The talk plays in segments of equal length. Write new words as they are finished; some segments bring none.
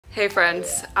Hey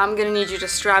friends, I'm gonna need you to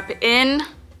strap in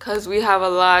because we have a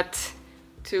lot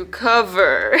to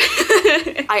cover.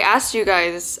 I asked you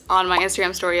guys on my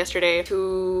Instagram story yesterday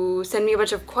to send me a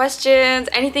bunch of questions,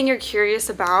 anything you're curious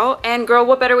about. And girl,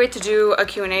 what better way to do a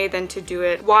Q&A than to do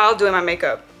it while doing my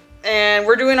makeup? And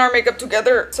we're doing our makeup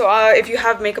together. So if you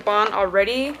have makeup on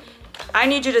already, I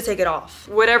need you to take it off.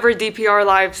 Whatever DPR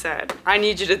Live said, I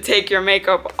need you to take your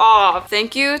makeup off.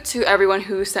 Thank you to everyone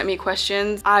who sent me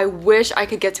questions. I wish I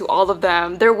could get to all of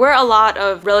them. There were a lot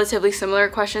of relatively similar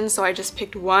questions, so I just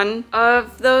picked one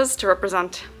of those to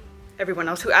represent everyone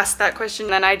else who asked that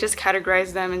question, and I just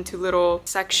categorized them into little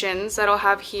sections that I'll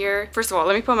have here. First of all,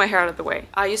 let me put my hair out of the way.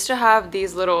 I used to have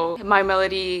these little My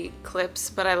Melody clips,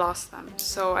 but I lost them.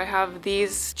 So I have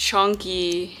these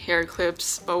chunky hair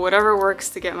clips, but whatever works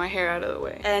to get my hair out of the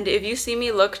way. And if you see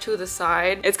me look to the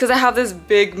side, it's because I have this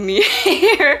big me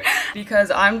hair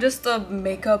because I'm just a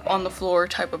makeup on the floor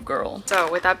type of girl.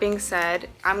 So with that being said,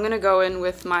 I'm gonna go in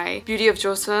with my Beauty of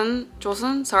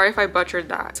Joseon, sorry if I butchered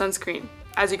that, sunscreen.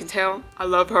 As you can tell, I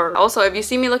love her. Also, if you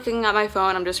see me looking at my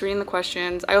phone, I'm just reading the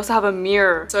questions. I also have a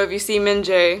mirror. So if you see Min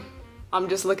Jae, I'm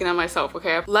just looking at myself,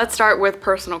 okay? Let's start with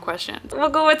personal questions. We'll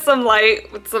go with some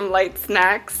light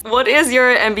snacks. What is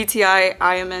your MBTI?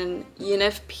 I am an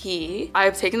ENFP.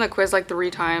 I've taken the quiz like 3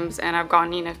 times and I've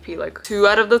gotten ENFP like 2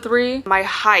 out of the 3. My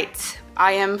height.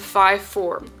 I am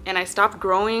 5'4", and I stopped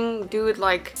growing, dude,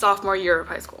 like sophomore year of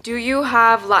high school. Do you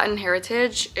have Latin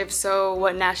heritage? If so,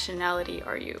 what nationality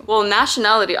are you? Well,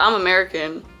 nationality, I'm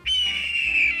American.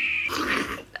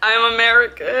 I'm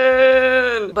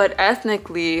American. But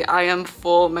ethnically, I am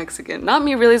full Mexican. Not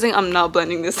me realizing I'm not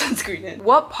blending this sunscreen in.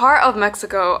 What part of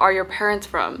Mexico are your parents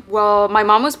from? Well, my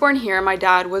mom was born here. My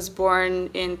dad was born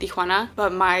in Tijuana,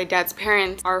 but my dad's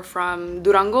parents are from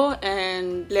Durango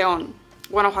and León,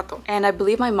 Guanajuato. And I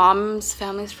believe my mom's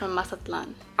family's from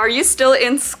Mazatlan. Are you still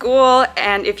in school?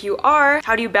 And if you are,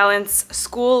 how do you balance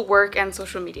school, work, and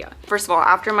social media? First of all,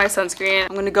 after my sunscreen,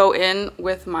 I'm gonna go in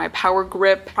with my Power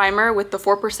Grip primer with the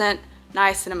 4%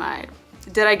 niacinamide.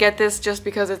 Did I get this just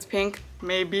because it's pink?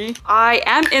 Maybe. I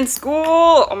am in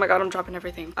school! Oh my god, I'm dropping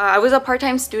everything. I was a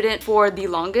part-time student for the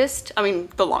longest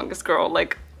girl,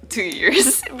 like 2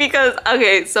 years. Because,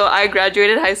 okay, so I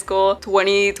graduated high school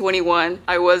 2021.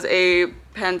 I was a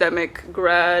pandemic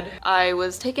grad. I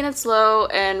was taking it slow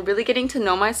and really getting to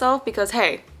know myself because,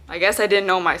 hey, I guess I didn't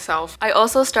know myself. I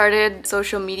also started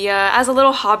social media as a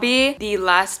little hobby the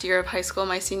last year of high school,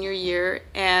 my senior year,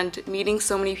 and meeting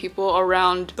so many people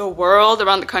around the world,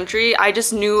 around the country. I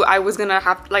just knew I was gonna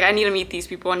have, like, I need to meet these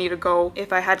people. I need to go.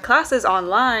 If I had classes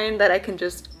online that I can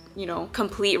just, you know,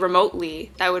 complete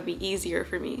remotely, that would be easier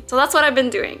for me. So that's what I've been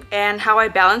doing. And how I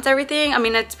balance everything, I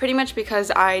mean, it's pretty much because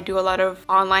I do a lot of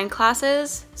online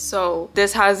classes. So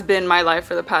this has been my life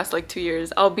for the past like 2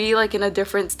 years. I'll be like in a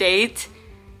different state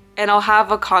and I'll have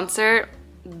a concert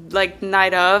like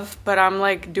night of, but I'm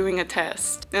like doing a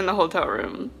test in the hotel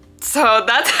room. So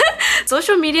that's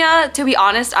social media. To be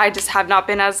honest, I just have not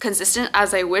been as consistent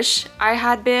as I wish I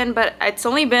had been, but it's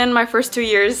only been my first 2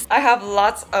 years. I have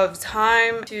lots of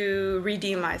time to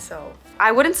redeem myself.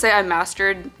 I wouldn't say I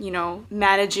mastered, you know,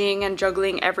 managing and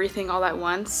juggling everything all at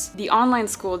once. The online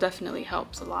school definitely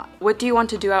helps a lot. What do you want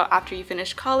to do after you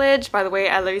finish college? By the way,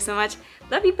 I love you so much.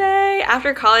 Love you, bae.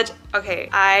 After college, okay,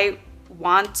 I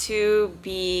want to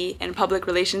be in public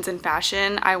relations and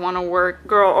fashion. I want to work,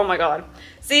 girl, oh my god.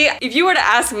 See, if you were to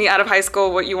ask me out of high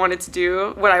school what I wanted to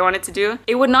do,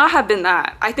 it would not have been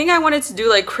that. I think I wanted to do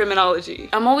like criminology.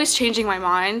 I'm always changing my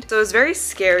mind. So it's very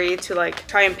scary to like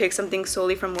try and pick something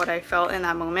solely from what I felt in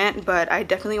that moment, but I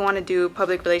definitely want to do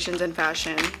public relations and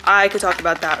fashion. I could talk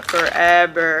about that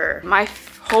forever. My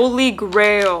holy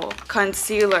grail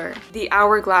concealer, the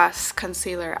Hourglass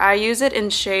concealer. I use it in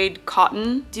shade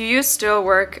Cotton. Do you still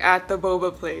work at the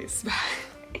boba place?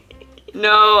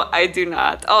 No, I do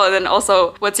not. Oh, and then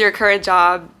also, what's your current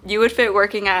job? You would fit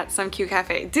working at some cute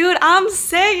cafe. Dude, I'm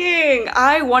saying!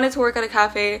 I wanted to work at a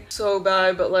cafe so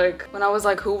bad, but like, when I was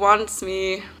like, who wants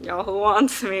me? Y'all, who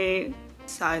wants me?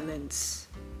 Silence.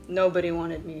 Nobody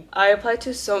wanted me. I applied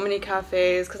to so many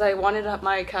cafes because I wanted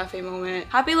my cafe moment.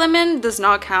 Happy Lemon does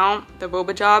not count, the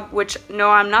boba job, which no,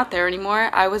 I'm not there anymore.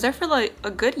 I was there for like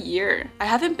a good year. I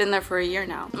haven't been there for a year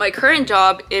now. My current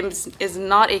job is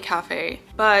not a cafe,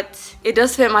 but it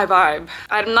does fit my vibe.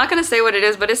 I'm not gonna say what it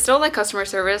is, but it's still like customer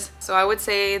service. So I would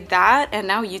say that and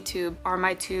now YouTube are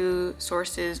my 2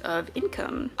 sources of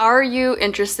income. Are you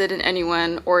interested in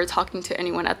anyone or talking to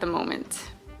anyone at the moment?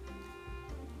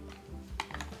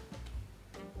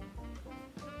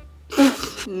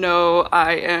 No,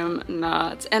 I am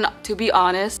not. And to be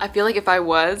honest, I feel like if I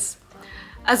was,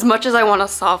 As much as I want a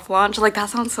soft launch, like that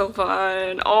sounds so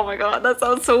fun. Oh my god, that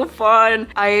sounds so fun.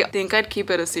 I think I'd keep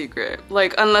it a secret.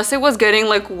 Like unless it was getting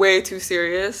like way too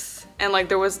serious and like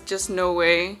there was just no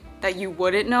way that you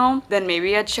wouldn't know, then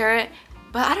maybe I'd share it.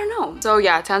 But I don't know. So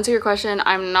yeah, to answer your question,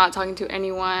 I'm not talking to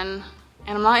anyone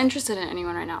and I'm not interested in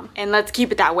anyone right now. And let's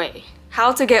keep it that way.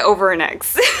 How to get over an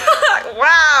ex.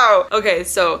 Wow. Okay,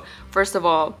 so first of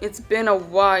all, it's been a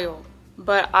while.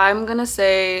 But I'm gonna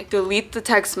say delete the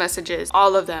text messages,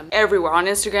 all of them, everywhere. On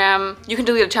Instagram, you can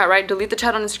delete a chat, right? Delete the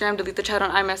chat on Instagram, delete the chat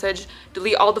on iMessage,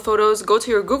 delete all the photos, go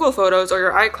to your Google Photos or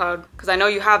your iCloud, because I know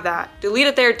you have that. Delete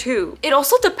it there too. It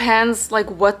also depends like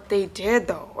what they did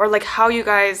though, or like how you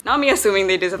guys, not me assuming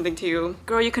they did something to you.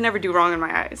 Girl, you can never do wrong in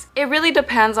my eyes. It really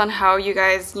depends on how you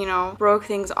guys, you know, broke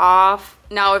things off.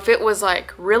 Now, if it was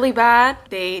like really bad,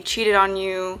 they cheated on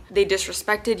you, they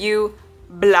disrespected you,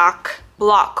 block,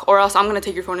 or else I'm gonna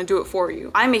take your phone and do it for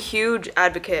you. I'm a huge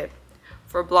advocate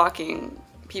for blocking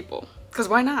people, because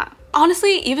why not?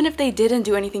 Honestly, even if they didn't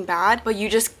do anything bad, but you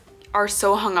just are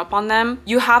so hung up on them,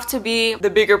 you have to be the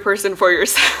bigger person for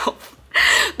yourself.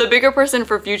 The bigger person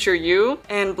for future you,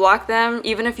 and block them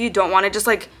even if you don't want it, just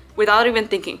like without even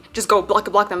thinking. Just go block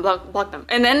them.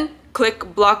 And then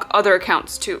click block other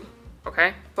accounts too.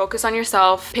 Okay, focus on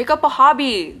yourself. Pick up a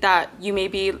hobby that you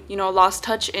maybe, you know, lost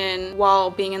touch in while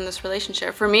being in this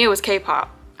relationship. For me, it was K-pop.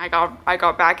 I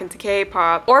got back into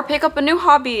K-pop. Or pick up a new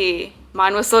hobby.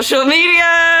 Mine was social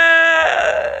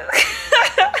media.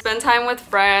 Spend time with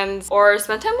friends or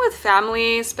spend time with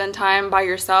family, spend time by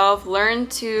yourself. Learn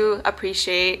to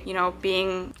appreciate, you know,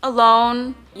 being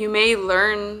alone. You may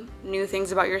learn new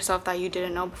things about yourself that you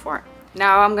didn't know before.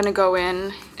 Now I'm gonna go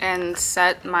in and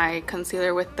set my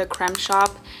concealer with the Crème Shop.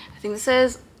 I think this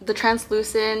is the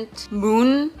translucent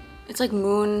Moon. It's like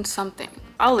Moon something.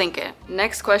 I'll link it.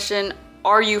 Next question,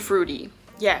 are you fruity?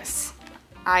 Yes,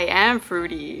 I am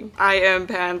fruity. I am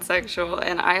pansexual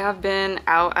and I have been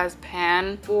out as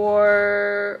pan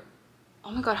for,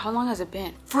 oh my god, how long has it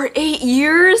been? For 8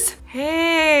 years?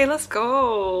 Hey, let's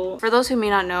go. For those who may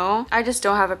not know, I just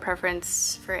don't have a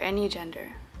preference for any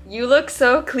gender. You look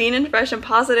so clean and fresh and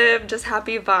positive, just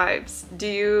happy vibes. Do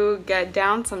you get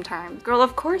down sometimes? Girl,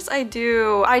 of course I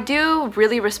do. I do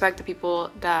really respect the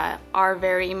people that are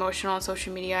very emotional on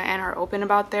social media and are open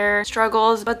about their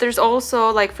struggles. But there's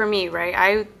also, like for me, right?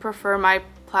 I prefer my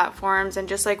platforms and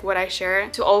just like what I share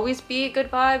to always be good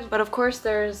vibes. But of course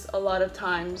there's a lot of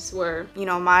times where, you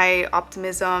know, my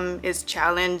optimism is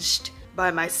challenged by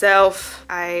myself.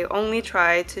 I only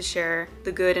try to share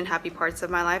the good and happy parts of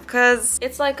my life because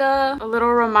it's like a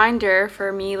little reminder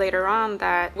for me later on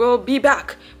that we'll be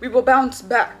back, we will bounce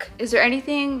back. Is there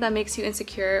anything that makes you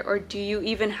insecure, or do you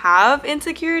even have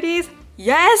insecurities?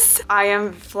 Yes, I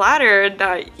am flattered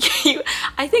that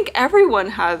I think everyone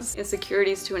has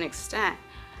insecurities to an extent.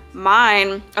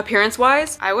 Mine,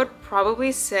 appearance-wise, I would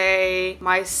probably say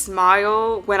my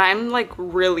smile when I'm like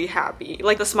really happy.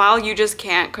 Like the smile you just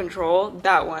can't control,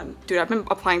 that one. Dude, I've been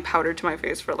applying powder to my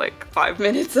face for like 5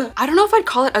 minutes. I don't know if I'd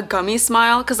call it a gummy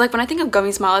smile, because like when I think of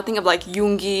gummy smile, I think of like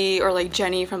Yoongi or like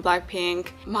Jennie from Blackpink.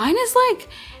 Mine is like,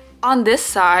 on this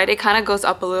side, it kind of goes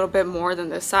up a little bit more than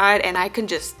this side, and I can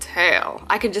just tell.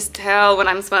 I can just tell when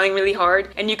I'm smiling really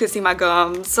hard, and you can see my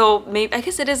gums. So maybe, I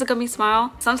guess it is a gummy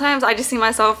smile. Sometimes I just see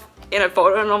myself in a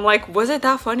photo and I'm like, was it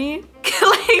that funny?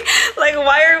 like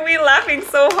why are we laughing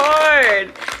so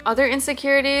hard? Other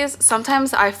insecurities,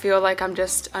 sometimes I feel like I'm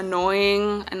just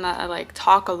annoying and that I like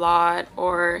talk a lot,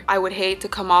 or I would hate to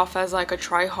come off as like a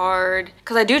try hard,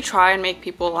 because I do try and make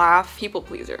people laugh. People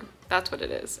pleaser. That's what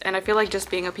it is. And I feel like just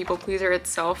being a people pleaser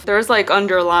itself, there's like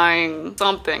underlying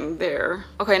something there.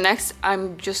 Okay, next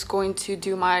I'm just going to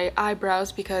do my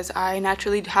eyebrows because I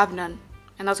naturally have none.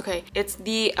 And that's okay. It's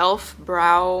the e.l.f.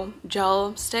 brow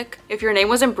gel stick. If your name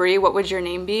wasn't Brie, what would your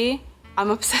name be?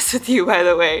 I'm obsessed with you, by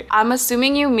the way. I'm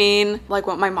assuming you mean like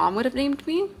what my mom would have named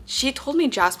me. She told me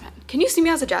Jasmine. Can you see me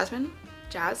as a Jasmine?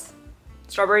 Jazz?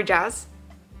 Strawberry Jazz?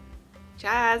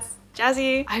 Jazz?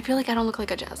 Jazzy? I feel like I don't look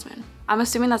like a Jasmine. I'm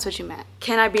assuming that's what you meant.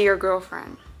 Can I be your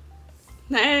girlfriend?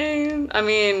 I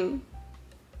mean,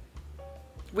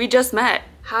 we just met.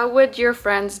 How would your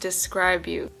friends describe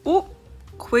you? Ooh.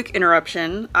 Quick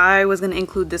interruption. I was gonna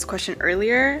include this question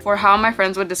earlier for how my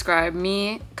friends would describe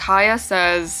me. Kaya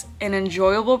says, an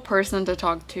enjoyable person to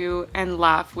talk to and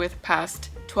laugh with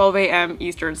past 12 a.m.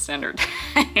 Eastern Standard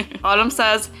Time. Autumn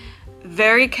says,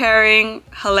 very caring,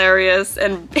 hilarious,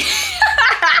 and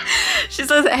she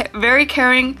says, very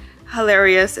caring,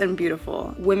 hilarious, and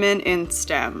beautiful. Women in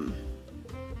STEM.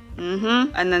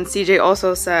 And then CJ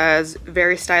also says,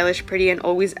 very stylish, pretty, and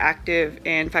always active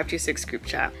in 526 group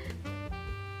chat.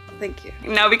 Thank you.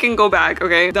 Now we can go back,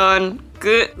 okay? Done.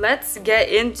 good. Let's get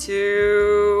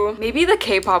into maybe the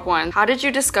K-pop one. How did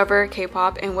you discover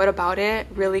K-pop and what about it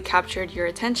really captured your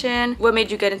attention? What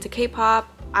made you get into K-pop?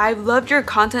 I've loved your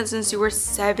content since you were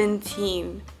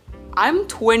 17. I'm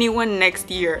 21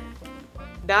 next year.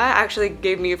 That actually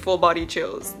gave me full body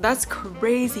chills. That's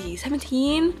crazy.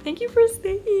 17? Thank you for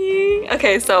staying.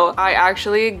 Okay, so I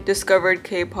actually discovered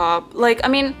K-pop. Like, I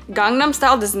mean, Gangnam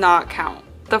Style does not count.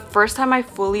 The first time I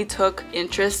fully took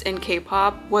interest in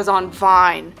K-pop was on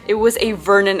Vine. It was a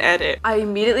Vernon edit. I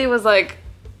immediately was like,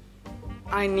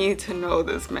 I need to know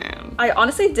this man. I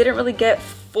honestly didn't really get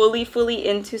fully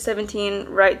into 17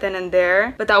 right then and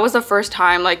there, but that was the first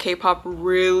time like K-pop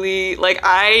really, like,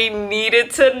 I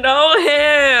needed to know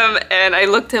him, and I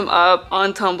looked him up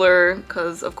on Tumblr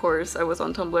because of course I was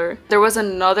on Tumblr. There was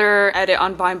another edit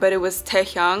on Vine, but it was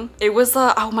Taehyung. It was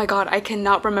oh my god, I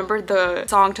cannot remember the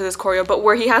song to this choreo, but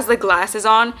where he has the glasses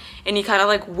on and he kind of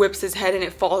like whips his head and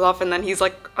it falls off and then he's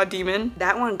like a demon.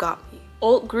 That one got me.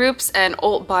 Alt groups and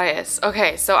alt bias.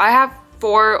 Okay, so I have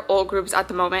 4 alt groups at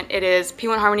the moment. It is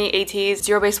P1 Harmony, ATEEZ,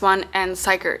 Zero Base One, and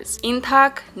Psychers.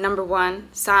 Intak, number 1,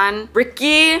 San,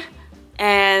 Ricky,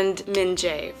 and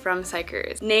Minjae from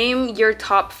Psychers. Name your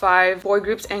top 5 boy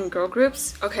groups and girl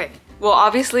groups. Okay. Well,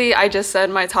 obviously, I just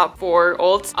said my top 4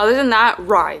 alts. Other than that,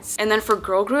 Rise. And then for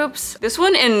girl groups, this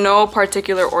one in no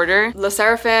particular order. LE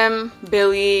SSERAFIM,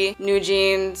 Billy, New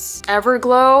Jeans,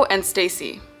 Everglow, and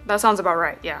Stacy. That sounds about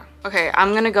right, yeah. Okay,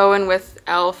 I'm gonna go in with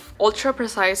e.l.f. Ultra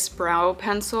Precise Brow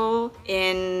Pencil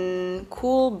in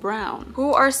Cool Brown.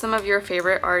 Who are some of your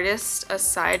favorite artists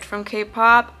aside from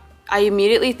K-pop? I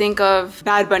immediately think of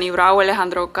Bad Bunny, Rauw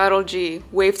Alejandro, Karol G,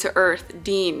 Wave to Earth,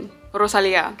 Dean,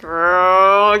 Rosalia.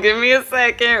 Girl, give me a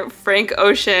second. Frank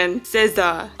Ocean,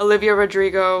 SZA, Olivia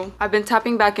Rodrigo. I've been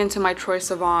tapping back into my Troye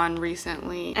Sivan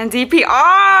recently. And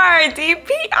DPR!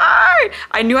 DPR!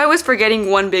 I knew I was forgetting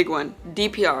one big one.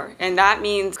 DPR. And that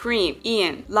means Cream,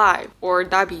 Ian, Live, or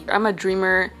Dabi. I'm a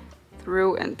dreamer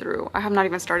through and through. I have not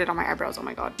even started on my eyebrows, oh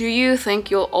my god. Do you think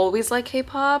you'll always like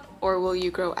K-pop or will you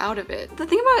grow out of it? The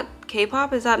thing about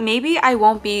K-pop is that maybe I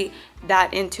won't be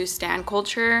that into stan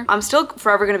culture. I'm still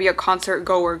forever gonna be a concert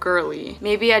goer girly.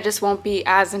 Maybe I just won't be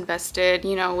as invested,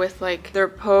 you know, with like their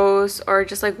posts or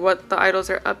just like what the idols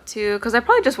are up to, because I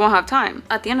probably just won't have time.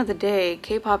 At the end of the day,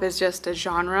 K-pop is just a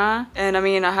genre, and I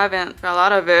mean, I haven't fell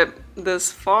out of it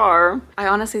this far. I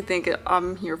honestly think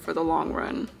I'm here for the long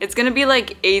run. It's gonna be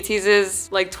like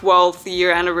ATEEZ's like 12th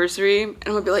year anniversary, and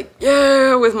I'm gonna be like,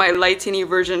 yeah, with my Lightini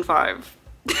version 5.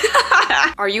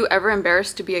 Are you ever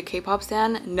embarrassed to be a K-pop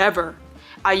stan? Never.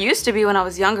 I used to be when I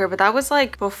was younger, but that was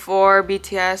like before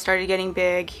BTS started getting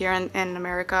big here in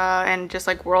America and just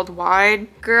like worldwide.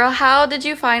 Girl, how did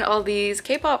you find all these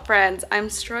K-pop friends?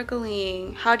 I'm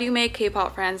struggling. How do you make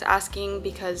K-pop friends? Asking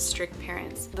because strict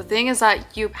parents. The thing is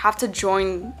that you have to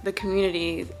join the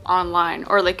community online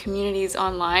or like communities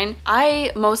online.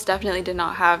 I most definitely did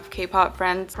not have K-pop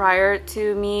friends prior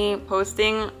to me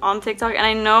posting on TikTok, and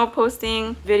I know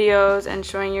posting videos and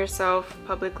showing yourself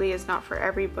publicly is not for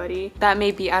everybody. That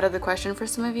may be out of the question for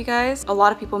some of you guys. A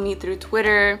lot of people meet through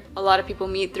Twitter, a lot of people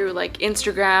meet through like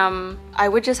Instagram. I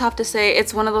would just have to say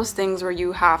it's one of those things where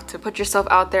you have to put yourself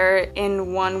out there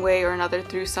in one way or another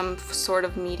through some sort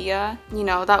of media, you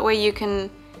know, that way you can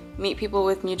meet people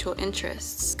with mutual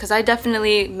interests, because I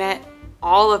definitely met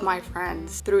all of my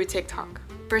friends through TikTok.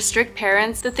 For strict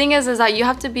parents, the thing is that you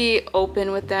have to be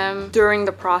open with them during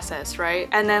the process, right?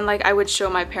 And then like I would show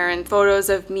my parents photos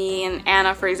of me and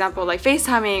Anna, for example, like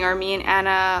FaceTiming, or me and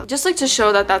Anna, just like to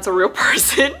show that that's a real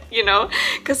person, you know?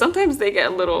 Because sometimes they get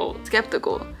a little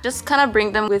skeptical. Just kind of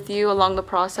bring them with you along the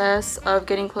process of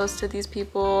getting close to these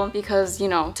people, because, you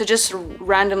know, to just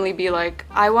randomly be like,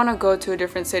 I want to go to a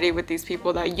different city with these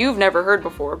people that you've never heard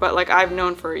before, but like I've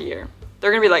known for a year.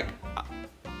 They're gonna be like,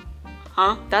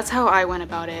 huh? That's how I went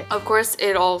about it. Of course,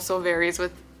 it also varies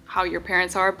with how your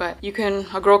parents are, but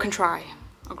a girl can try.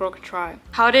 A girl can try.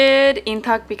 How did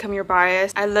Intak become your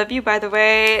bias? I love you, by the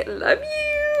way. Love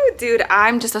you. Dude,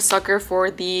 I'm just a sucker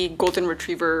for the golden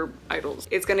retriever idols.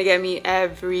 It's gonna get me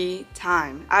every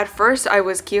time. At first, I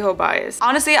was Kiho biased.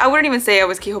 Honestly, I wouldn't even say I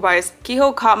was Kiho biased.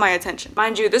 Kiho caught my attention.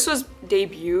 Mind you, this was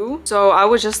debut, so I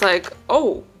was just like,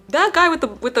 oh, that guy with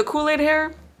the Kool-Aid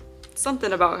hair?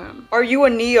 Something about him. Are you a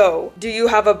Neo? Do you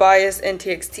have a bias in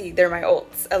TXT? They're my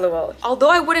ults, LOL. Although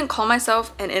I wouldn't call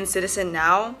myself an N-citizen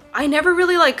now, I never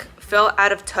really like fell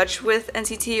out of touch with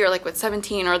NCT or like with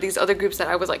 17 or these other groups that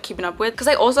I was like keeping up with, because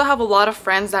I also have a lot of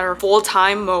friends that are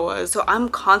full-time MOAs, so I'm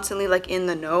constantly like in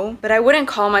the know, but I wouldn't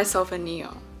call myself a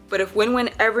Neo. But if Win Win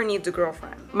ever needs a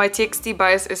girlfriend, my TXT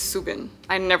bias is Subin.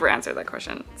 I never answered that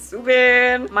question.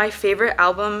 Subin! My favorite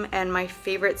album and my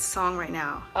favorite song right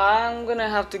now. I'm gonna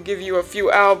have to give you a few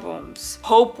albums.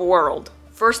 Hope World.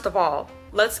 First of all,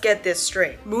 let's get this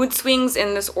straight. Mood Swings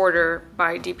in this order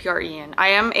by DPR Ian. I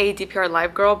am a DPR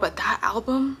Live girl, but that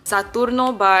album,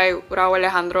 Saturno by Raul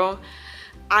Alejandro,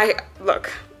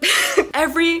 look.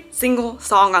 Every single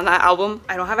song on that album,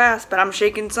 I don't have ass, but I'm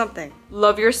shaking something.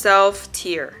 Love Yourself,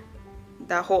 Tear.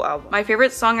 That whole album. My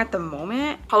favorite song at the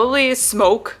moment, probably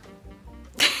Smoke.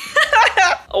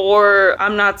 Or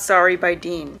I'm Not Sorry by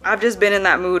Dean. I've just been in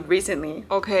that mood recently.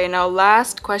 Okay, now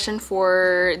last question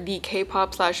for the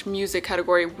K-pop / music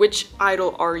category. Which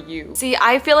idol are you? See,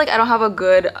 I feel like I don't have a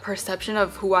good perception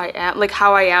of who I am, like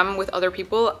how I am with other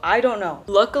people. I don't know.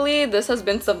 Luckily, this has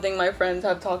been something my friends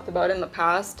have talked about in the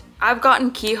past. I've gotten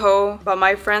Kiho, but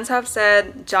my friends have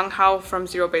said Junghao from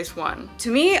Zero Base One.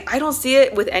 To me, I don't see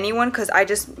it with anyone because I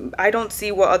don't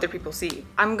see what other people see.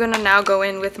 I'm gonna now go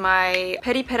in with my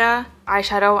Peri Pera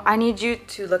eyeshadow. I need you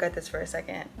to look at this for a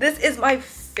second. This is my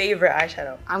favorite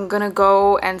eyeshadow. I'm gonna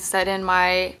go and set in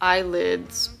my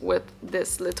eyelids with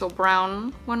this little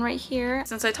brown one right here.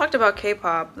 Since I talked about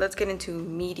K-pop, let's get into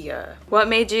media. What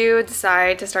made you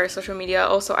decide to start social media?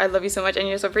 Also, I love you so much and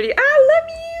you're so pretty. I love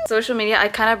you! Social media, I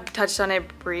kind of touched on it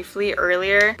briefly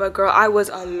earlier, but girl, I was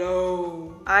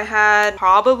alone. I had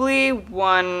probably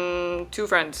 2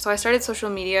 friends. So I started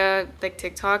social media, like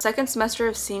TikTok, second semester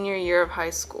of senior year of high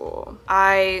school.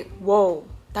 Whoa,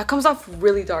 that comes off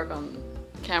really dark on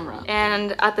camera.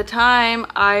 And at the time,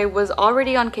 I was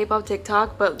already on K-pop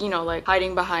TikTok, but you know, like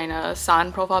hiding behind a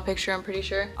San profile picture, I'm pretty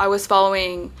sure. I was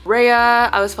following Rhea,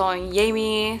 I was following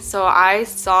Yami, so I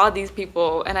saw these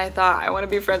people and I thought I want to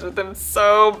be friends with them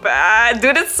so bad.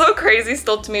 Dude, it's so crazy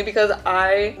still to me because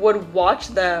I would watch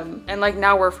them and like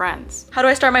now we're friends. How do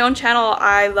I start my own channel?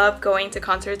 I love going to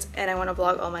concerts and I want to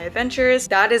vlog all my adventures.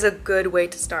 That is a good way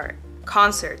to start.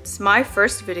 Concerts. My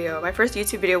first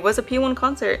YouTube video was a P1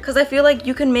 concert because I feel like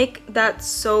you can make that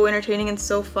so entertaining and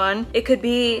so fun. It could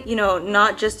be, you know,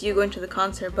 not just you going to the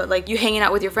concert, but like you hanging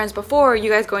out with your friends before, you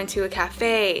guys going to a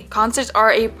cafe. Concerts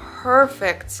are a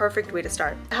perfect way to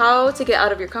start. How to get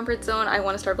out of your comfort zone. I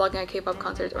want to start vlogging at K-pop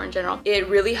concerts or in general. It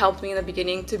really helped me in the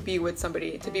beginning to be with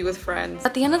somebody, to be with friends.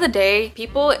 At the end of the day,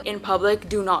 people in public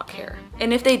do not care.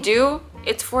 And if they do,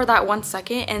 it's for that 1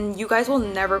 second and you guys will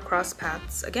never cross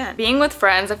paths again. Being with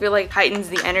friends, I feel like heightens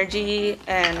the energy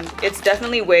and it's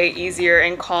definitely way easier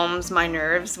and calms my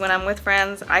nerves when I'm with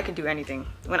friends. I could do anything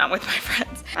when I'm with my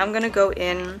friends. I'm gonna go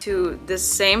into this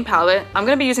same palette. I'm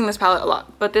gonna be using this palette a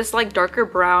lot, but this like darker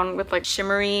brown with like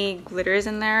shimmery glitters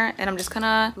in there. And I'm just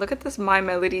gonna look at this My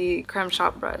Melody Crème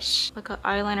Shop brush. Like an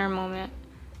eyeliner moment.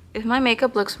 If my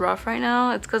makeup looks rough right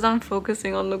now, it's because I'm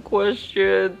focusing on the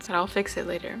questions and I'll fix it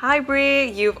later. Hi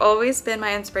Bri, you've always been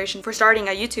my inspiration for starting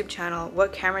a YouTube channel.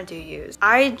 What camera do you use?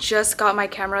 I just got my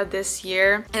camera this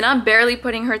year and I'm barely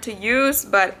putting her to use,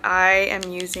 but I am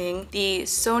using the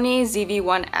Sony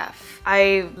ZV-1F.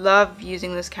 I love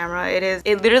using this camera.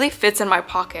 It literally fits in my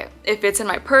pocket. It fits in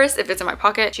my purse, it fits in my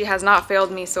pocket. She has not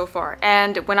failed me so far.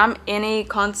 And when I'm in a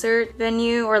concert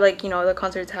venue or like, you know, the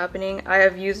concert's happening, I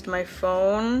have used my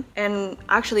phone. And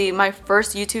actually my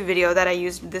first YouTube video that I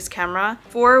used this camera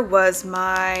for was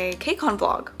my KCON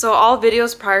vlog. So all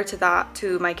videos prior to that,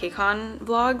 to my KCON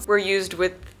vlogs, were used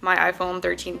with my iPhone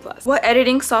 13 Plus. What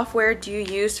editing software do you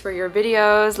use for your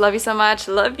videos? Love you so much.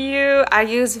 Love you. I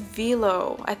use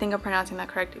Velo. I think I'm pronouncing that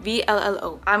correct.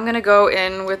 V-L-L-O. I'm gonna go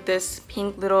in with this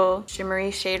pink little shimmery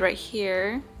shade right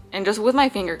here. And just with my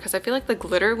finger, because I feel like the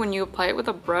glitter when you apply it with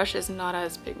a brush is not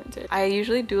as pigmented. I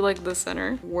usually do like the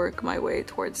center, work my way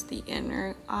towards the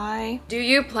inner eye. Do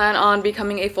you plan on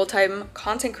becoming a full-time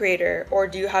content creator or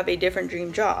do you have a different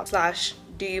dream job? /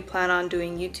 do you plan on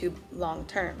doing YouTube long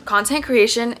term? Content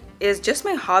creation is just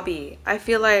my hobby. I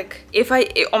feel like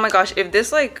oh my gosh, if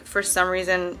this like for some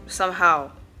reason somehow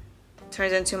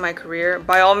turns into my career,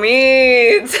 by all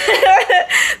means,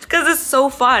 because it's so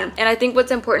fun. And I think what's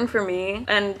important for me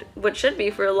and what should be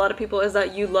for a lot of people is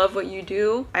that you love what you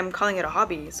do. I'm calling it a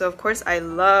hobby, so of course I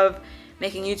love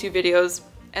making YouTube videos,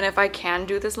 and if I can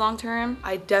do this long term,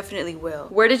 I definitely will.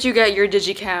 Where did you get your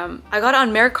digicam? I got it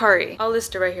on Mercari. I'll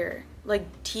list it right here. Like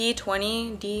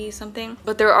T20, D something.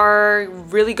 But there are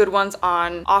really good ones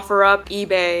on OfferUp,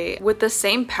 eBay. With the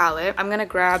same palette, I'm gonna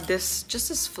grab just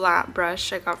this flat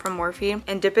brush I got from Morphe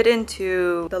and dip it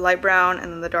into the light brown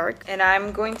and then the dark. And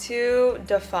I'm going to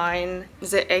define,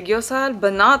 is it Egyosal?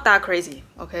 But not that crazy,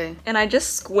 okay? And I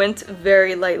just squint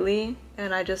very lightly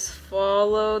and I just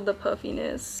follow the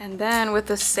puffiness. And then with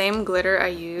the same glitter I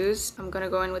used, I'm gonna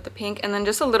go in with the pink and then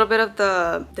just a little bit of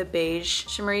the beige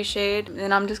shimmery shade. And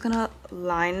then I'm just gonna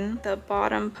line the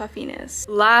bottom puffiness.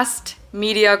 Last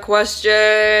media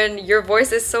question. Your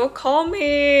voice is so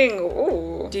calming.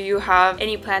 Ooh. Do you have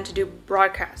any plan to do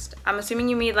broadcast? I'm assuming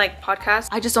you mean like podcast.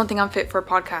 I just don't think I'm fit for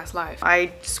podcast live.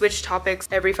 I switch topics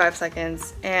every 5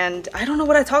 seconds and I don't know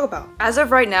what I talk about. As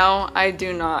of right now, I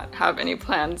do not have any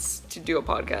plans to do a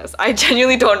podcast. I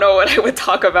genuinely don't know what I would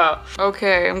talk about.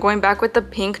 Okay, I'm going back with the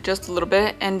pink just a little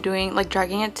bit and doing like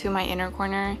dragging it to my inner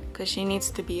corner because she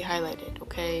needs to be highlighted,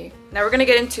 okay? Now we're gonna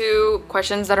get into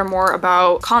questions that are more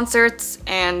about concerts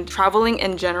and traveling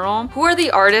in general. Who are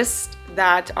the artists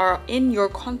that are in your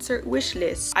concert wish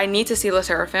list? I need to see LE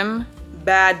SSERAFIM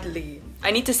badly.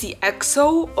 I need to see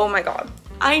EXO. Oh my god.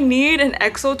 I need an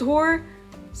EXO tour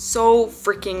so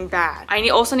freaking bad. I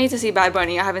also need to see Bad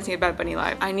Bunny. I haven't seen Bad Bunny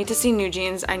live. I need to see New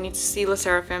Jeans. I need to see LE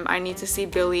SSERAFIM. I need to see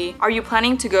Billy. Are you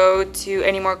planning to go to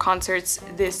any more concerts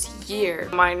this year?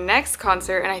 My next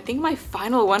concert, and I think my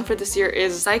final one for this year,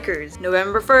 is Psychers.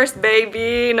 November 1st,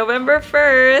 baby. November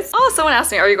 1st. Oh, someone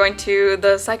asked me, are you going to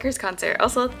the Psychers concert?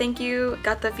 Also, thank you.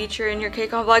 Got the feature in your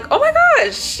KCON vlog. Oh my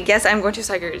gosh. Yes, I'm going to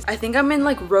Psychers. I think I'm in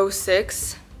like row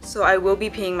 6. So I will be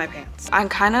peeing my pants. I'm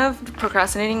kind of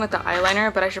procrastinating with the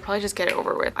eyeliner, but I should probably just get it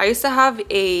over with. I used to have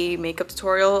a makeup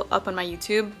tutorial up on my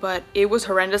YouTube, but it was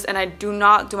horrendous and I do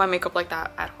not do my makeup like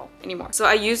that at all anymore. So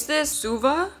I use this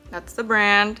Suva, that's the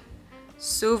brand.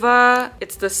 Suva,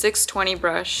 it's the 620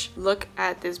 brush. Look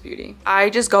at this beauty.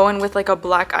 I just go in with like a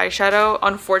black eyeshadow.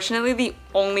 Unfortunately, the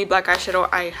only black eyeshadow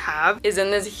I have is in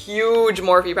this huge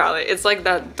Morphe palette. It's like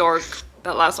that dark,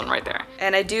 that last one right there.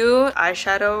 And I do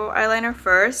eyeshadow eyeliner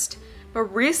first, but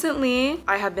recently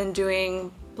I have been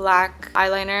doing black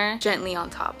eyeliner gently on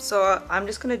top. So I'm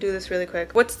just gonna do this really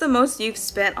quick. What's the most you've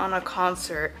spent on a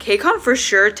concert? KCON for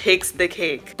sure takes the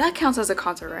cake. That counts as a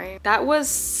concert, right? That was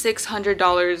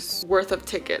 $600 worth of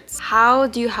tickets. How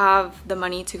do you have the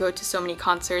money to go to so many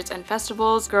concerts and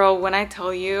festivals? Girl, when I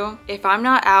tell you, if I'm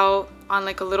not out on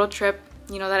like a little trip,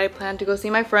 you know, that I plan to go see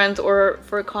my friends or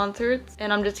for concerts,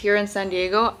 and I'm just here in San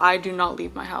Diego, I do not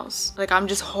leave my house. Like, I'm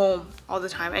just home all the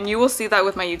time. And you will see that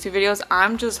with my YouTube videos.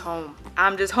 I'm just home.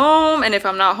 I'm just home, and if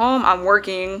I'm not home, I'm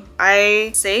working.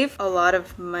 I save a lot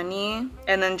of money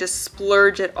and then just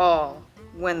splurge it all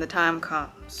when the time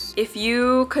comes. If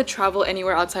you could travel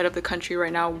anywhere outside of the country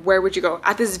right now, where would you go?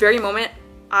 At this very moment,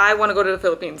 I want to go to the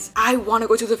Philippines. I want to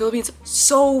go to the Philippines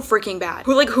so freaking bad.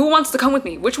 Who wants to come with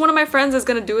me? Which one of my friends is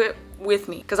gonna do it with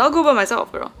me? Because I'll go by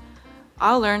myself, girl.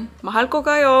 I'll learn. Mahal ko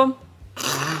kayo.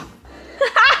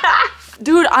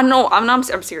 Dude, I know. I'm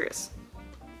serious.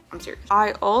 I'm serious.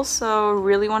 I also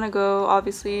really want to go,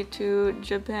 obviously, to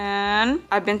Japan.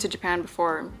 I've been to Japan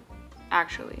before,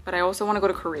 actually, but I also want to go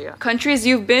to Korea. Countries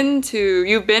you've been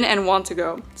and want to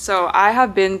go. So I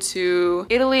have been to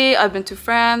Italy, I've been to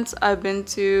France, I've been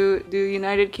to the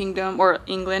United Kingdom or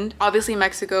England. Obviously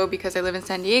Mexico because I live in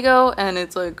San Diego and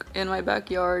it's like in my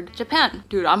backyard. Japan.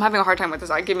 Dude, I'm having a hard time with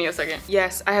this. Give me a second.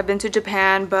 Yes, I have been to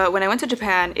Japan, but when I went to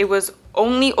Japan, it was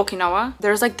only Okinawa.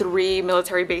 There's like 3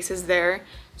 military bases there.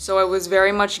 So I was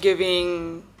very much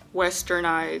giving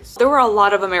westernized. There were a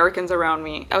lot of Americans around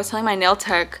me. I was telling my nail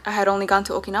tech I had only gone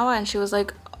to Okinawa and she was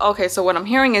like, okay, so what I'm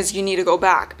hearing is you need to go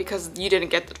back because you didn't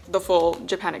get the full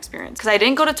Japan experience. Because I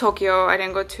didn't go to Tokyo, I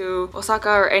didn't go to Osaka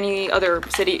or any other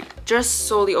city, just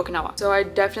solely Okinawa. So I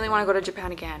definitely want to go to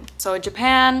Japan again. So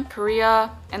Japan,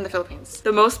 Korea, and the Philippines.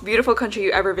 The most beautiful country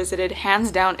you ever visited,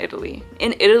 hands down, Italy.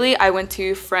 In Italy, I went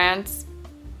to France.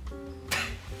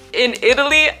 In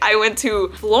Italy, I went to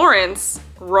Florence,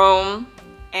 Rome,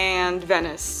 and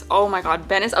Venice. Oh my god,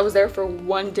 Venice, I was there for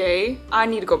 1 day. I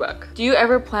need to go back. Do you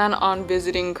ever plan on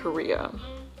visiting Korea?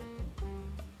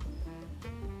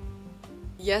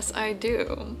 Yes, I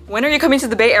do. When are you coming to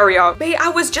the Bay Area? Bay, I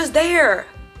was just there.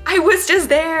 I was just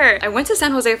there. I went to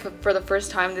San Jose for the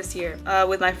first time this year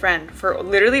with my friend for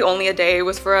literally only a day. It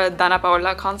was for a Dana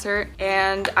Paola concert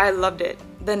and I loved it.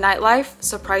 The nightlife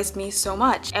surprised me so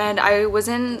much. And I was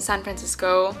in San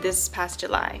Francisco this past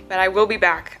July, but I will be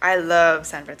back. I love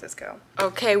San Francisco.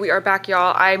 Okay, we are back,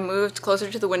 y'all. I moved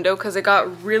closer to the window because it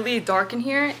got really dark in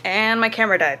here and my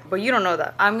camera died, but you don't know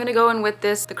that. I'm gonna go in with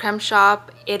this, the Crème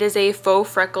Shop. It is a faux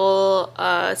freckle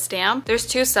stamp. There's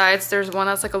 2 sides. There's one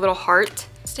that's like a little heart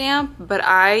stamp, but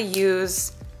I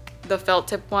use the felt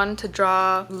tip one to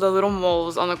draw the little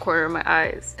moles on the corner of my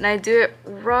eyes. And I do it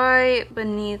right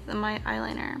beneath my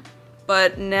eyeliner.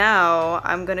 But now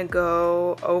I'm gonna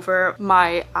go over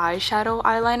my eyeshadow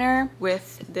eyeliner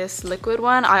with this liquid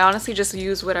one. I honestly just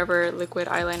use whatever liquid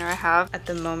eyeliner I have at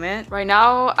the moment. Right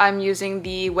now I'm using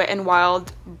the Wet n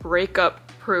Wild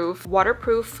Breakup Proof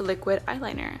waterproof liquid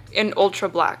eyeliner in ultra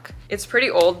black. It's pretty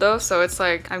old though, so it's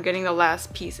like I'm getting the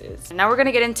last pieces. And now we're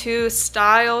gonna get into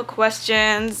style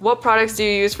questions. What products do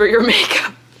you use for your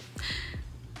makeup?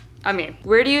 I mean,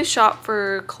 where do you shop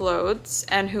for clothes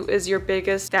and who is your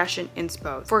biggest fashion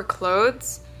inspo? For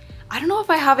clothes, I don't know if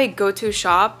I have a go-to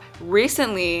shop.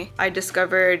 Recently, I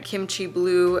discovered Kimchi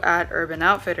Blue at Urban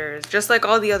Outfitters, just like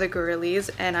all the other girlies,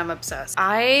 and I'm obsessed.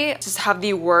 I just have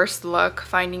the worst luck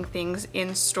finding things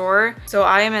in store, so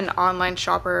I am an online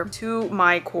shopper to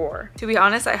my core. To be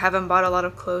honest, I haven't bought a lot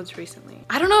of clothes recently.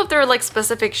 I don't know if there are like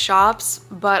specific shops,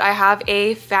 but I have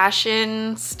a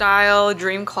fashion style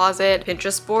dream closet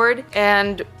Pinterest board,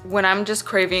 and when I'm just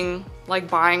craving like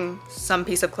buying some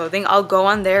piece of clothing, I'll go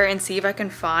on there and see if I can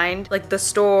find like the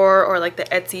store or like the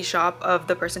Etsy shop of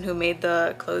the person who made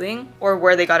the clothing or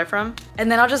where they got it from,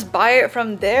 and then I'll just buy it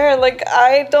from there. Like,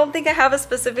 I don't think I have a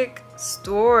specific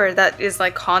store that is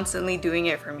like constantly doing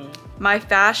it for me. My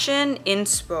fashion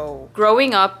inspo.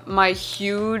 Growing up, my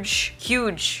huge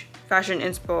fashion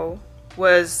inspo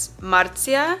was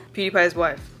Marzia, PewDiePie's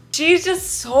wife. She's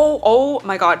just so, oh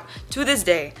my god, to this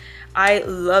day I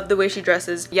love the way she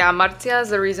dresses. Yeah, Marzia is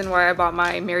the reason why I bought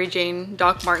my Mary Jane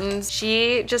Doc Martens.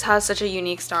 She just has such a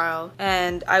unique style,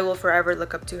 and I will forever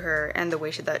look up to her and the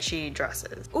way that she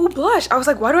dresses. Ooh, blush. I was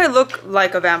like, why do I look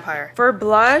like a vampire? For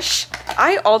blush,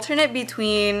 I alternate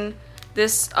between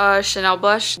this Chanel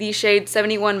blush, the shade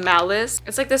 71 Malice.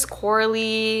 It's like this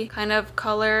corally kind of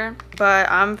color,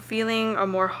 but I'm feeling a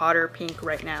more hotter pink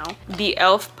right now. The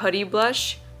e.l.f. Putty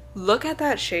blush. Look at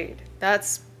that shade.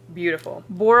 That's beautiful.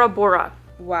 Bora Bora.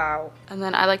 Wow. And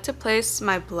then I like to place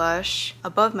my blush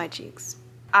above my cheeks.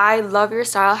 I love your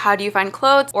style. How do you find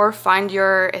clothes or find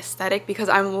your aesthetic? Because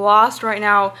I'm lost right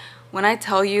now. When I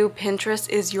tell you, Pinterest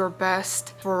is your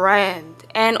best friend.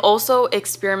 And also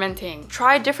experimenting.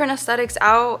 Try different aesthetics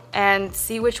out and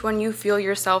see which one you feel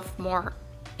yourself more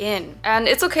in. And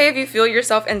it's okay if you feel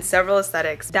yourself in several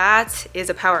aesthetics. That is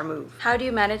a power move. How do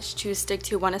you manage to stick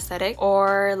to one aesthetic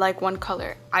or like one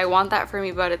color? I want that for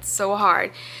me, but it's so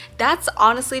hard. That's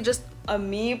honestly just a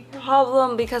me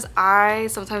problem because I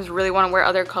sometimes really want to wear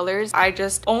other colors. I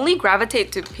just only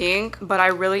gravitate to pink, but I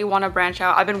really want to branch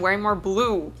out. I've been wearing more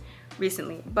blue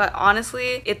recently, but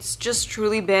honestly it's just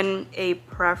truly been a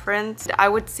preference. I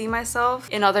would see myself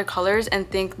in other colors and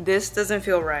think this doesn't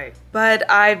feel right, but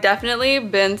I've definitely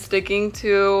been sticking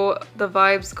to the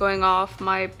vibes going off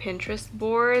my Pinterest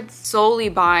boards, solely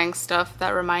buying stuff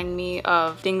that remind me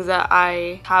of things that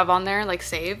I have on there, like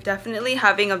saved. Definitely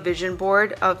having a vision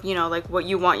board of, you know, like what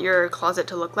you want your closet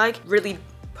to look like, really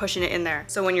pushing it in there,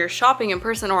 so when you're shopping in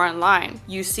person or online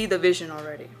you see the vision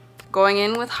already. Going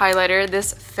in with highlighter,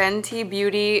 this Fenty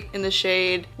Beauty in the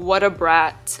shade What a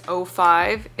Brat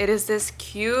 05. It is this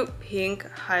cute pink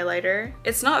highlighter.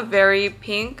 It's not very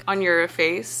pink on your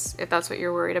face, if that's what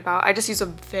you're worried about. I just use a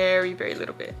very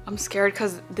little bit. I'm scared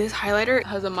because this highlighter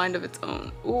has a mind of its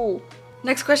own. Ooh.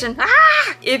 Next question.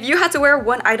 Ah! If you had to wear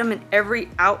one item in every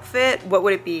outfit, what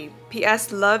would it be?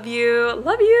 PS, love you,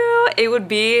 love you. It would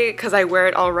be, because I wear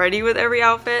it already with every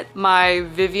outfit, my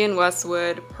Vivienne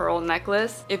Westwood pearl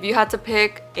necklace. If you had to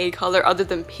pick a color other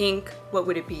than pink, what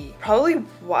would it be? Probably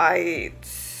white.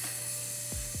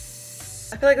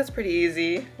 I feel like that's pretty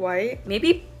easy. White?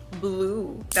 Maybe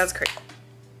blue. That's crazy.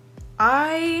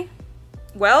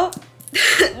 Well,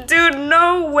 dude,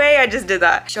 no way I just did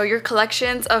that. Show your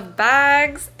collections of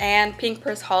bags and pink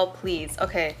purse haul, please.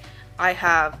 Okay, I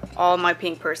have all my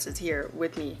pink purses here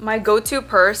with me. My go-to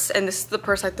purse, and this is the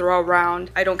purse I throw around.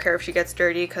 I don't care if she gets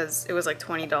dirty because it was like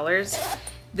 $20.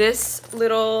 This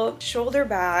little shoulder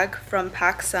bag from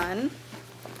PACSUN.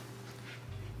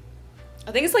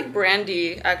 I think it's like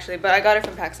brandy actually, but I got it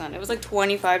from PACSUN. It was like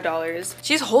 $25.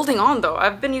 She's holding on though.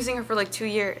 I've been using her for like 2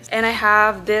 years. And I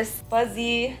have this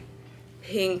fuzzy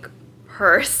pink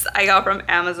purse I got from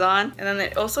Amazon, and then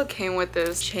it also came with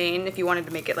this chain if you wanted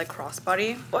to make it like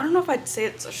crossbody. I don't know if I'd say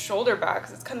it's a shoulder bag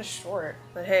because it's kind of short,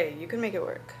 but hey, you can make it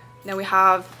work. Then we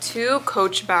have two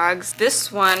Coach bags.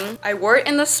 This one, I wore it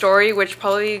in the story, which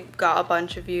probably got a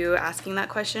bunch of you asking that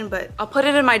question, but I'll put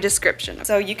it in my description.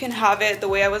 So you can have it the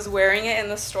way I was wearing it in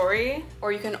the story,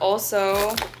 or you can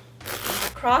also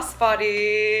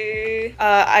crossbody.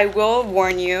 I will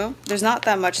warn you, there's not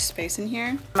that much space in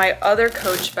here. My other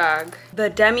Coach bag, the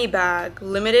Demi bag,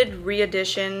 limited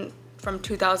re-edition from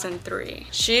 2003.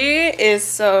 She is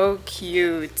so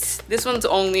cute. This one's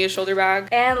only a shoulder bag.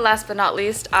 And last but not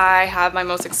least, I have my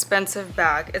most expensive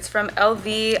bag. It's from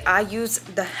LV. I use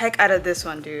the heck out of this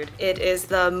one, dude. It is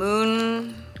the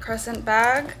Moon Crescent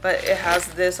bag, but it has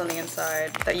this on the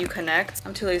inside that you connect.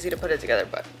 I'm too lazy to put it together,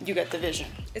 but you get the vision.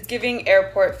 It's giving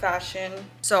airport fashion.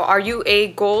 So are you a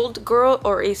gold girl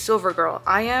or a silver girl?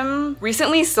 I am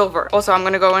recently silver. Also, I'm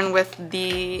gonna go in with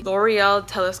the L'Oreal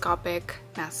Telescopic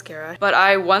mascara, but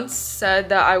I once said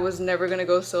that I was never gonna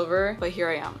go silver, but here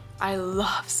I am. I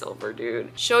love silver,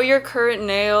 dude. Show your current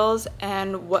nails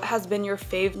and what has been your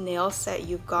fave nail set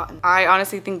you've gotten. I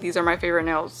honestly think these are my favorite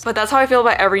nails, but that's how I feel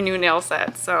about every new nail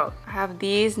set. So I have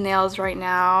these nails right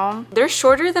now. They're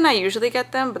shorter than I usually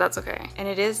get them, but that's okay. And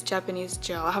it is Japanese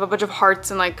gel. I have a bunch of hearts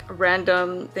and like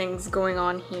random things going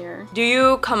on here. Do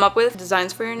you come up with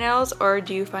designs for your nails or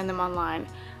do you find them online?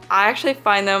 I actually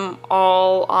find them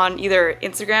all on either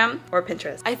Instagram or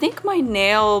Pinterest. I think my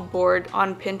nail board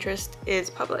on Pinterest is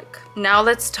public. Now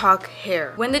let's talk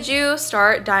hair. When did you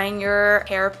start dyeing your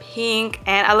hair pink?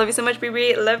 And I love you so much,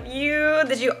 BB. Love you.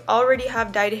 Did you already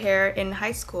have dyed hair in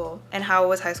high school? And how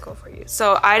was high school for you?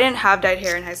 So I didn't have dyed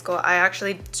hair in high school. I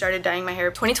actually started dyeing my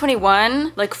hair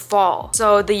 2021, like fall.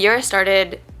 So the year I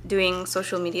started doing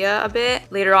social media a bit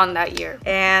later on that year,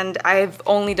 and I've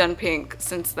only done pink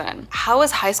since then. How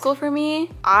was high school for me?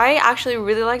 I actually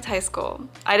really liked high school.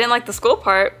 I didn't like the school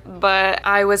part, but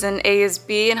I was in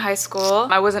ASB in high school.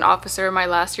 I was an officer my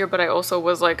last year, but I also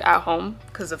was like at home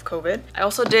because of COVID. I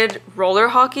also did roller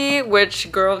hockey, which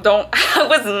girl, I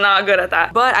was not good at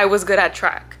that, but I was good at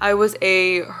track. I was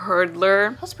a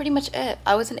hurdler. That was pretty much it.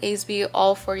 I was in ASB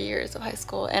all 4 years of high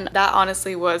school, and that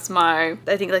honestly was I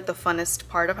think like the funnest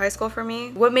part of high school for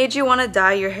me. What made you want to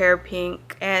dye your hair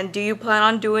pink? And do you plan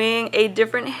on doing a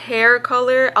different hair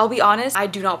color? I'll be honest, I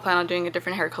do not plan on doing a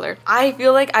different hair color. I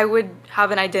feel like I would have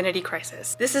an identity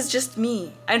crisis. This is just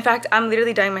me. In fact, I'm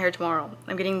literally dyeing my hair tomorrow.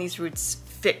 I'm getting these roots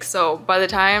fixed. So by the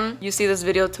time you see this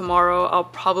video tomorrow, I'll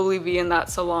probably be in that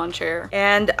salon chair.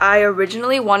 And I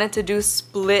originally wanted to do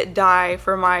split dye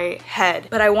for my head,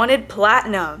 but I wanted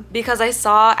platinum because I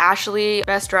saw Ashley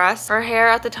Best Dress, her hair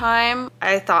at the time.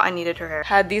 I thought I needed her hair.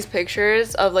 Had these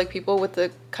pictures of like people with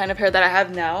the kind of hair that I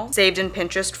have now saved in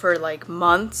Pinterest for like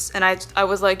months, and I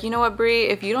was like, you know what, Brie,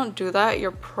 if you don't do that, you're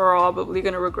probably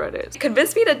gonna regret it.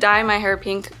 Convince me to dye my hair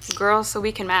pink, girl, so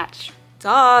we can match.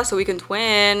 Duh, so we can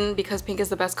twin, because pink is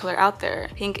the best color out there.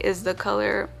 Pink is the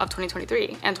color of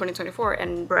 2023 and 2024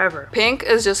 and forever. Pink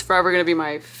is just forever gonna be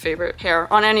my favorite hair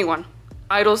on anyone.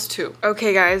 Idols too.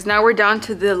 Okay guys, now we're down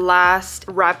to the last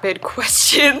rapid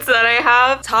questions that I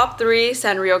have. Top 3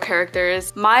 Sanrio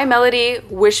characters. My Melody,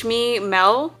 Wish Me,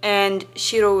 Mel, and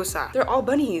Shirousa. They're all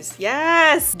bunnies.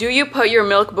 Yes! Do you put your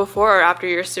milk before or after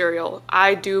your cereal?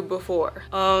 I do before.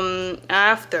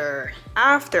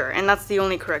 After, and that's the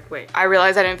only correct way. I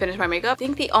realized I didn't finish my makeup. I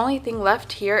think the only thing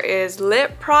left here is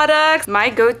lip products. My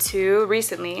go-to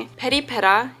recently, Peri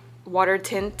Pera water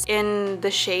tint in the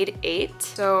shade 8.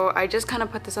 So I just kind of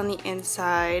put this on the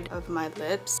inside of my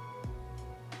lips.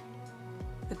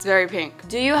 It's very pink.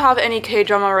 Do you have any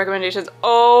K-drama recommendations?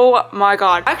 Oh my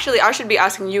god. Actually, I should be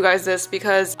asking you guys this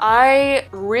because I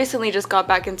recently just got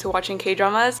back into watching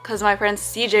K-dramas because my friend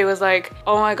CJ was like,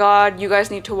 oh my god, you guys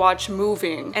need to watch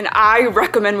Moving. And I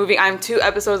recommend Moving. I'm 2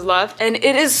 episodes left and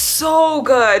it is so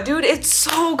good. Dude, it's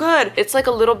so good. It's like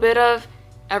a little bit of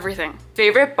everything.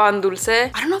 Favorite pan dulce?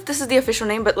 I don't know if this is the official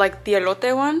name, but like the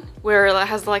elote one, where it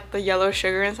has like the yellow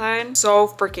sugar inside. So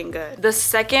freaking good. The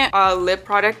second lip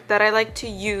product that I like to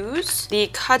use, the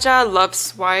Kaja Love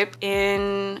Swipe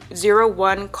in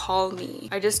 01 Call Me.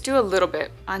 I just do a little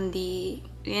bit on the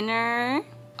inner.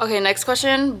 Okay, next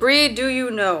question. Brie, do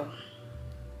you know?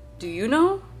 Do you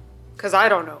know? Because I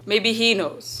don't know. Maybe he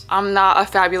knows. I'm not a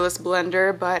fabulous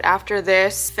blender, but after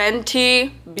this,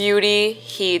 Fenty Beauty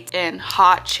Heat in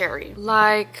Hot Cherry.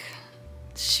 Like,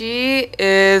 she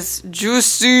is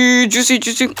juicy, juicy,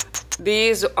 juicy.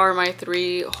 These are my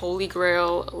 3 holy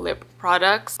grail lip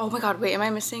products. Oh my god, wait, am I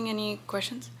missing any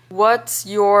questions? What's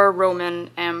your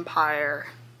Roman Empire?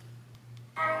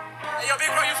 Hey, yo, big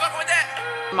bro, you fucking with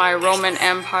that? My Roman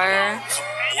Empire.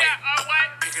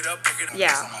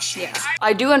 Yeah.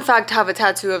 I do in fact have a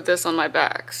tattoo of this on my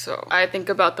back, so I think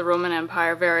about the Roman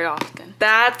Empire very often.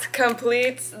 That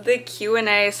completes the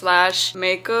Q&A /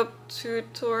 makeup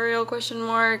tutorial question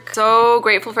mark. So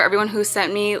grateful for everyone who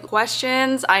sent me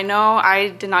questions. I know I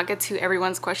did not get to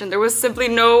everyone's question. There was simply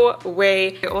no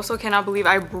way. I also cannot believe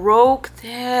I broke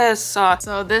this.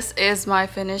 So this is my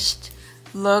finished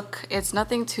look. It's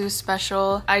nothing too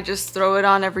special. I just throw it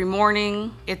on every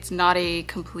morning. It's not a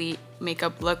complete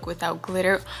makeup look without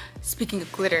glitter. Speaking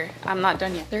of glitter, I'm not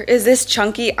done yet. There is this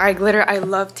chunky eye glitter I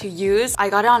love to use. I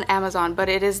got it on Amazon, but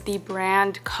it is the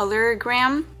brand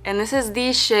Colorgram. And this is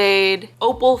the shade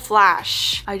Opal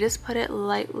Flash. I just put it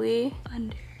lightly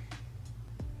under.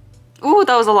 Ooh,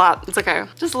 that was a lot. It's okay.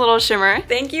 Just a little shimmer.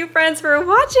 Thank you, friends, for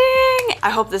watching.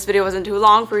 I hope this video wasn't too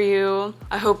long for you.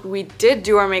 I hope we did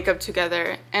do our makeup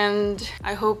together. And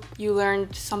I hope you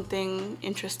learned something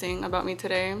interesting about me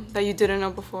today that you didn't know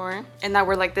before. And that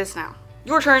we're like this now.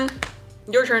 Your turn.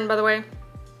 Your turn, by the way.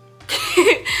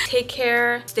 Take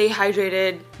care, stay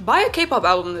hydrated, buy a K-pop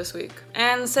album this week,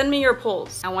 and send me your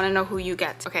polls. I want to know who you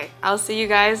get. Okay, I'll see you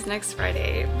guys next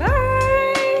Friday. Bye!